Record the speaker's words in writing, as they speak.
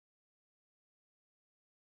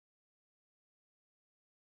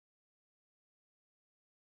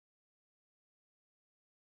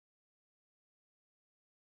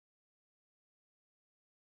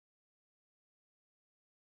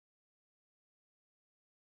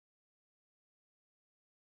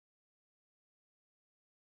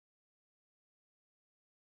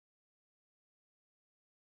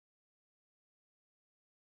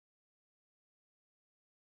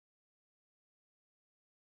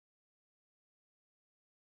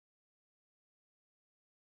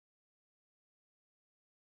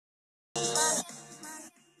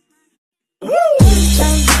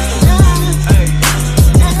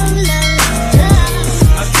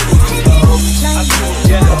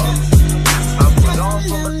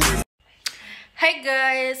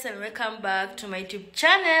guys, and welcome back to my YouTube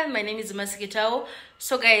channel. My name is Masikitao.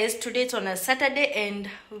 So guys, today it's on a Saturday and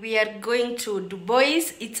we are going to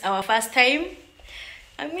Dubois. It's our first time.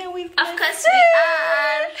 I'm here with my course we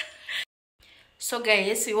are. So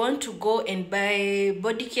guys, we want to go and buy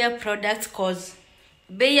body care products because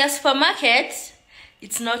Beya supermarket,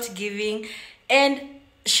 it's not giving. And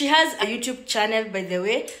she has a YouTube channel, by the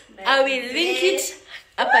way. I will link it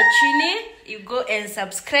up at chini. You go and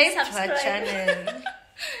subscribe to her channel.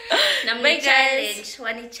 Bye guys.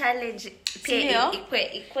 One challenge.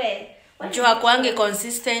 Ikwe. Jua kwange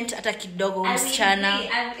consistent hata kidogo msichana.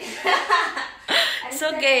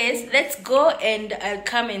 So guys, let's go and I'll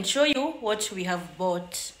come and show you what we have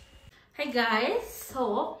bought. Hi guys.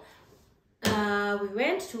 So we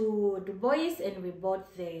went to Dubois and we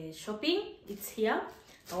bought the shopping. It's here.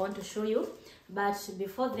 I want to show you. But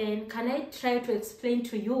before then, can I try to explain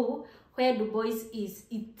to you where Dubois is?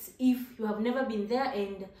 It's if you have never been there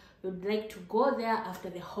and you'd like to go there after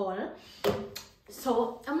the haul.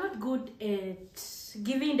 So I'm not good at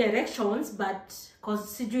giving directions, but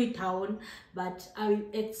cause Sijui town, but I will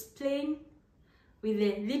explain with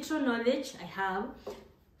the little knowledge I have.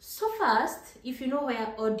 So first, if you know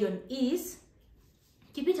where Odeon is,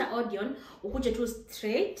 kipita Odeon, ukuje tu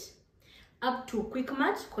straight up to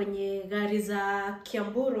Quickmart kwenye gari za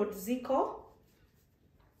Kiambu Road ziko.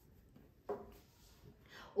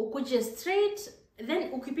 Ukuje straight,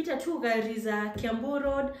 then ukipita tu gari za Kiambu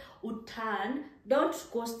Road, uturn,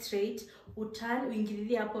 don't go straight, uturn,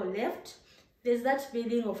 uingililie hapo left. There's that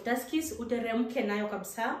building of Tuskies, uteremke nayo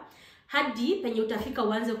kabisa. Hadi penye utafika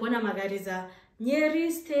uanze kuona magari za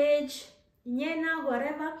Nyeri Stage, Nyena,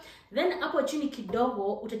 whatever. Then hapo chini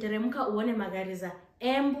kidogo utateremka uone magari za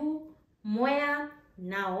Embu, Mwea.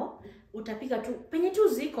 Now utapika tu penye tu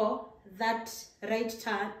ziko, that right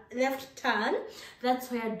turn, left turn,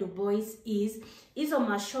 that's where Dubois is. Izo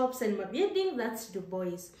ma shops and ma building, that's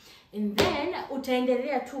Dubois. And then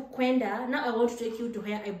utaendelea tu kwenda. Now I want to take you to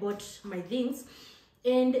where I bought my things.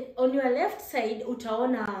 And on your left side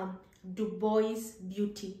utaona Dubois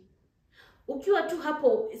Beauty. Ukiwa tu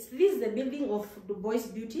hapo, this is the building of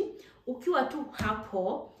Dubois Beauty. Ukiwa tu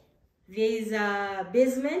hapo, there is a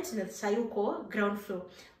basement na sayuko ground floor.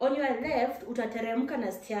 On your left utateremka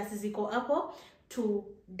na stairs ziko hapo to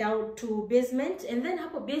down to basement, and then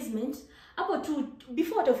hapo basement hapo tu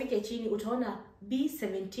before utafike chini utaona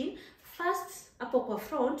B17. First hapo kwa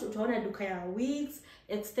front utaona duka ya Wigs,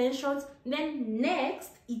 extensions, then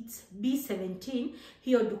next it's B17,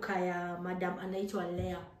 hiyo duka ya madam anaitwa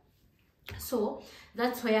Leah. So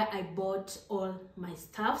that's where I bought all my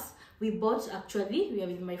stuffs. We are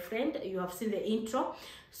with my friend. You have seen the intro.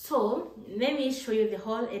 So let me show you the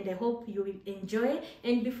haul and I hope you will enjoy.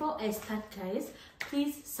 And before I start guys,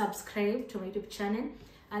 please subscribe to my YouTube channel.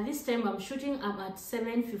 At this time I'm at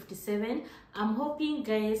 757. I'm hoping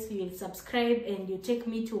guys you will subscribe and you take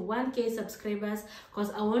me to 1K subscribers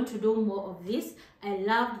because I want to do more of this. I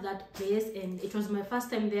loved that place and it was my first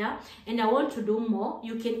time there and I want to do more.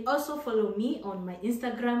 You can also follow me on my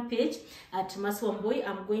Instagram page at Maswamboy.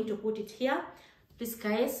 I'm going to put it here. Please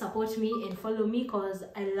guys support me and follow me because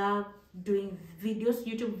I love doing videos,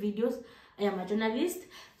 YouTube videos. I am a journalist,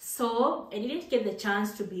 so I didn't get the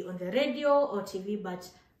chance to be on the radio or TV, but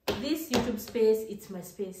this YouTube space, it's my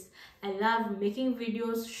space. I love making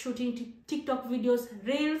videos, shooting TikTok videos,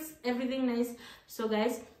 reels, everything nice. So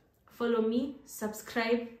guys, follow me,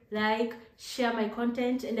 subscribe, like, share my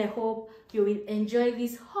content, and I hope you will enjoy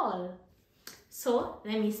this haul. So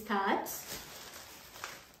let me start.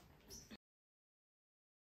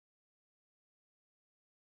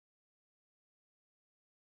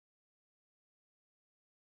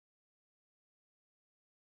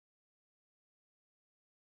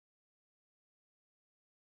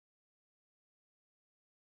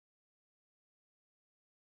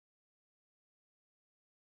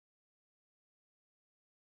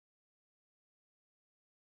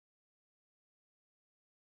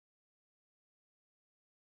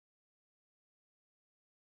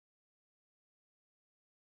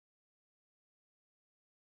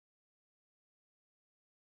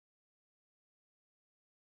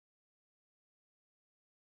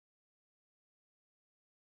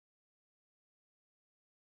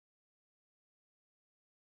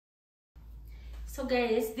 So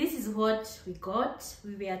guys, this is what we got.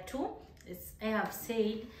 We were two, as I have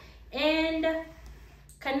said. And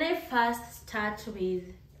can I first start with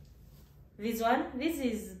this one? This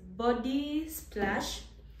is Body Splash.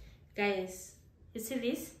 Guys, you see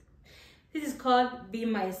this? This is called Be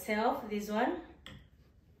Myself, this one.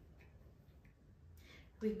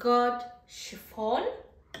 We got chiffon,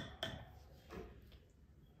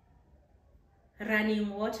 running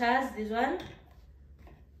waters. This one,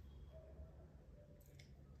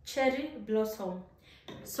 cherry blossom.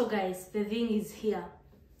 So guys, the thing is here,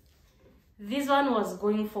 this one was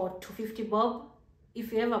going for 250 bob.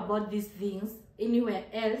 If you ever bought these things anywhere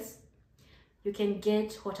else, you can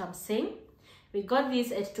get what I'm saying. We got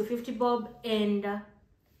this at 250 bob, and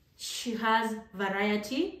she has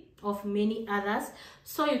variety of many others,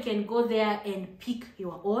 so you can go there and pick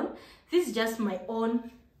your own. This is just my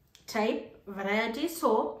own type variety,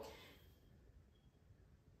 so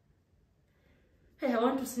hey, I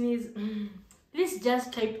want to sneeze. This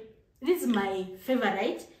just type, this is my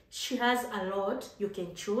favorite. She has a lot, you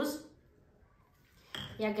can choose.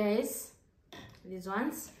 Yeah guys, these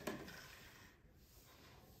ones.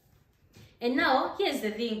 And now here's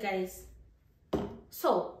the thing guys,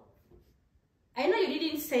 so I know you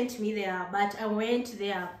didn't send me there, but I went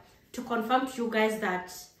there to confirm to you guys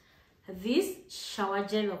that this shower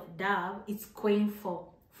gel of Dove is going for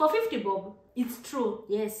 50 bob. It's true,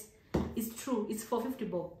 yes, it's true, it's for 50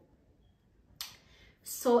 bob.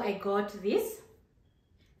 So I got this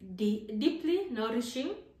deeply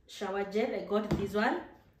nourishing shower gel. I got this one,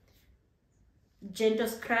 gentle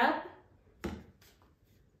scrub,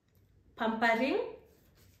 pampering.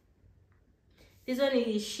 This one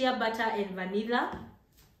is shea butter and vanilla,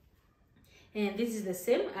 and this is the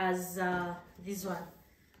same as this one.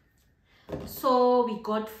 So we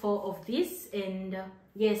got 4 of this, and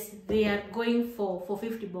yes, they are going for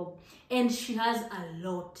 50 bob. And she has a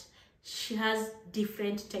lot, she has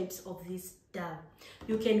different types of this Dove.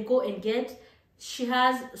 You can go and get, she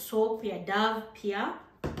has soap ya Dove pia,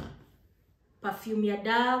 perfume ya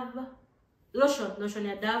Dove, lotion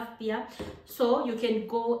ya Dove pia, so you can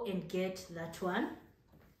go and get that one.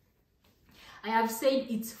 I have said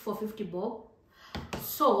it's for 50 bob.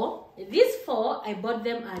 So these 4 I bought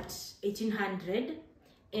them at 1800,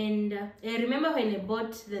 and I remember when I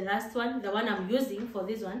bought the last one, the one I'm using for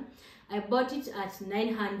this one, I bought it at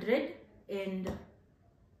 900, and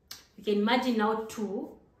you can imagine now 2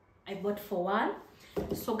 I bought for 1.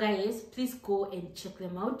 So guys, please go and check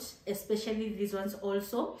them out, especially these ones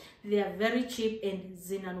also. They are very cheap and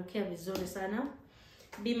zinanukia vizuri sana.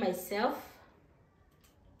 Be myself.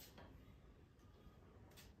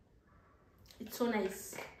 It's so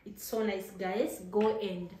nice, it's so nice guys. Go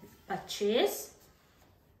and purchase.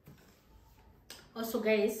 Also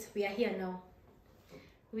guys, we are here now,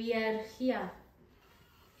 we are here.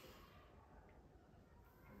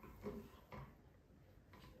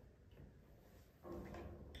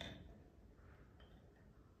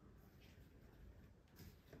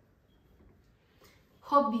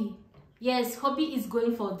 Hobby, yes, Hobby is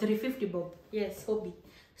going for 350 bob. Yes, Hobby.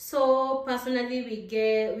 So personally,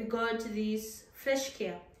 we got this Fresh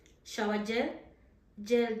Care shower gel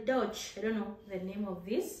Dodge. I don't know the name of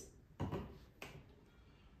this.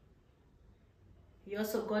 We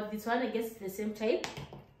also got this one, I guess the same type.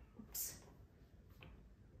 Oops.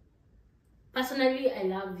 Personally, I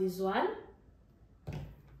love this one.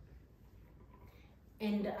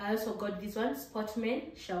 And I also got this one,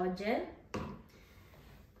 Sportman shower gel.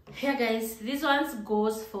 Here guys, this one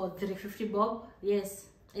goes for 350 bob. Yes,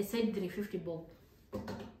 I said 350 bob.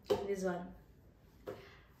 This one,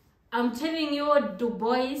 I'm telling you,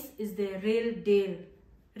 Dubois is the real deal.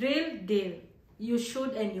 Real deal. You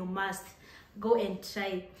should and you must go and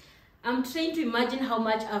try. I'm trying to imagine how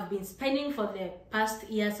much I've been spending for the past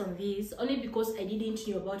years on this, only because I didn't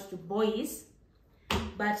know about Dubois.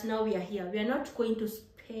 But now we are here. We are not going to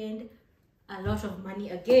spend a lot of money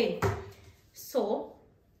again. So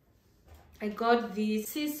I got this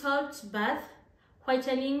sea salt bath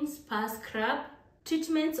whitening spa scrub,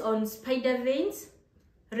 treatments on spider veins,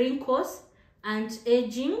 wrinkles and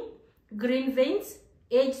aging, green veins,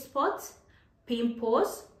 age spots,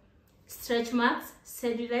 pimples, stretch marks,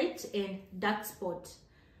 cellulite and dark spot.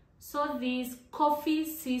 So this coffee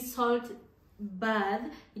sea salt bath,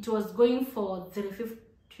 it was going for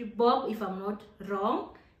 350 bob if I'm not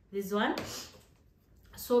wrong, this one.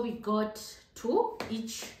 So we got 2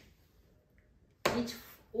 each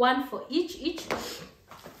one for each.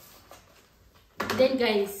 Then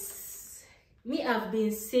guys, me, I've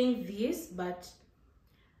been saying this, but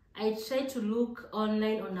I tried to look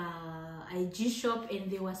online on a IG shop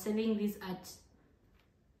and they were selling this at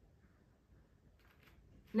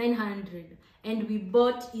 900, and we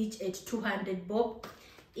bought each at 200 bob.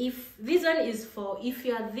 If this one is for, if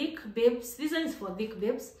you are thick babes, this one is for thick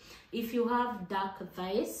babes. If you have dark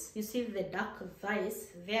thighs, you see the dark thighs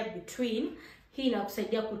there between, hii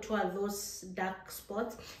inakusaidia kutoa those dark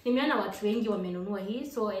spots. Nimeona watu wengi wamenunua hii,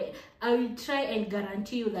 so I will try and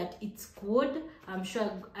guarantee you that it's good. I'm sure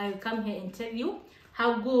I'll come here and tell you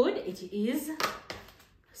how good it is.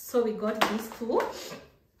 So we got these two.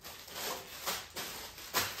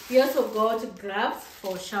 We also got gloves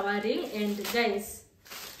for showering. And guys,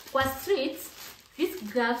 for streets, these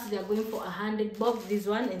gloves, they are going for 100 bob, this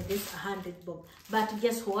one and this 100 bob. But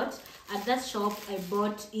guess what, at that shop I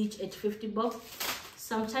bought each at 50 bob.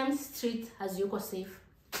 Sometimes street has you go safe,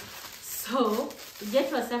 so we get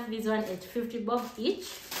yourself this one at 50 bob each.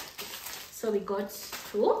 So we got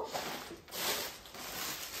two.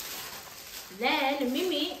 Then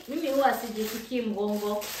Mimi was sijisikie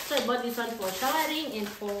mgongo, so I bought this one for showering and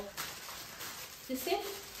for, you see,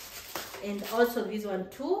 and also this one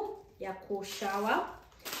too, ya cool shower.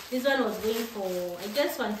 This one was going for, I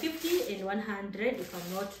guess, 150 and 100 if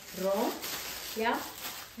I'm not wrong. Yeah,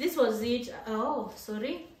 this was it. Oh,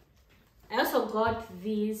 sorry, I also got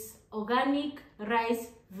this organic rice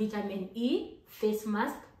vitamin E face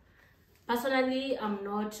mask. Personally, I'm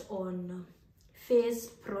not on face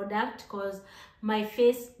product because my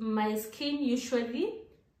skin usually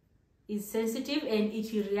is sensitive and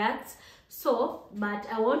it reacts. So but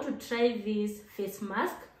I want to try this face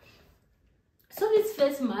mask. So this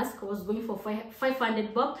face mask was going for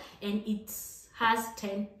 500 bob, and it has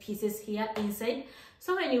 10 pieces here inside.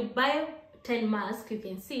 So when you buy 10 masks, you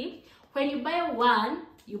can see when you buy one,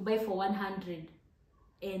 you buy for 100,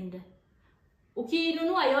 and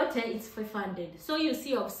ukinunua yote it's 500. So you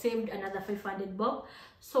see I've saved another 500 bob.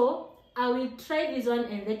 So I will try this one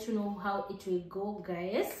and let you know how it will go,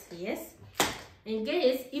 guys. Yes, and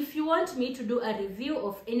guys, if you want me to do a review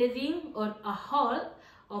of anything or a haul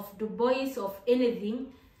of Dubois of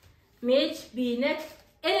anything, maybe next,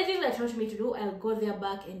 anything that you want me to do, I'll go there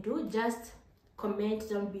back and do. Just comment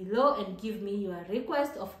down below and give me your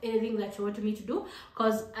request of anything that you want me to do,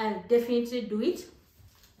 because I'll definitely do it.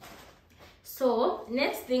 So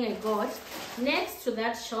next thing I got, next to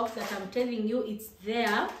that shop that I'm telling you it's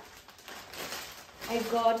there, I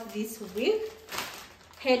got this wig,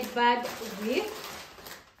 headband wig,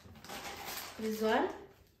 this one.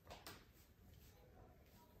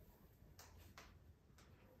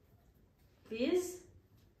 Please.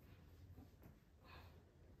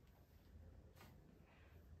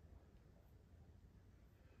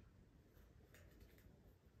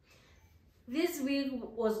 This wig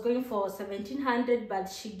was going for 1700, but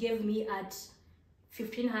she gave me at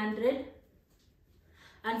 1500.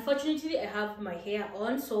 Unfortunately, I have my hair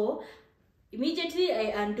on, so immediately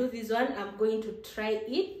I undo this one. I'm going to try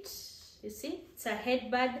it. You see, it's a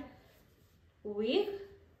headband wig,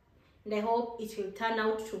 and I hope it will turn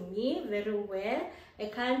out to me very well. I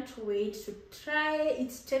can't wait to try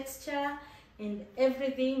its texture and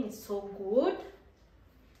everything is so good.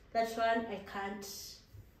 That one I can't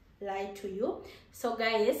lie to you. So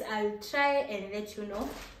guys, I'll try and let you know.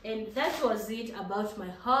 And that was it about my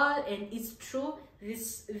haul. And it's true,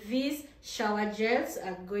 these shower gels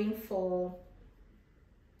are going for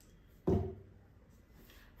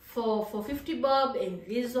 50 bob, and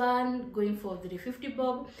this one going for 350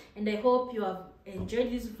 bob. And I hope you have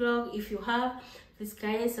enjoyed this vlog. If you have, please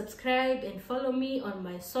guys subscribe and follow me on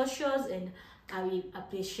my socials, and I will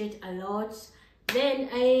appreciate a lot. Then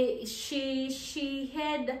she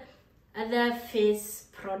had other face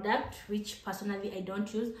product which personally I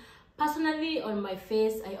don't use. Personally, on my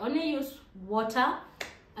face I only use water.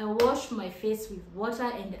 I wash my face with water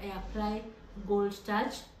and I apply Gold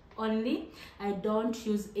Touch only. I don't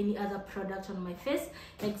use any other product on my face,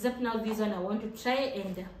 except now this one I want to try,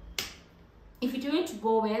 and if it won't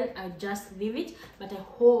go well, I'll just leave it, but I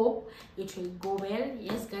hope it will go well.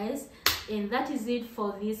 Yes guys, and that is it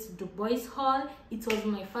for this Dubois haul. It was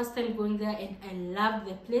my first time going there and I loved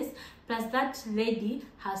the place. Plus that lady,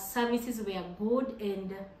 her services were good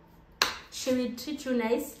and she will treat you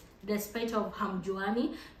nice despite of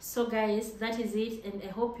hamjuani. So guys, that is it, and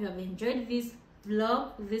I hope you have enjoyed this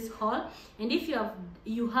vlog, this haul. And if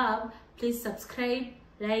you have, please subscribe,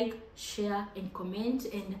 like, share and comment,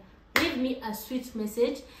 and leave me a sweet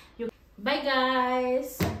message. Bye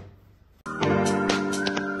guys.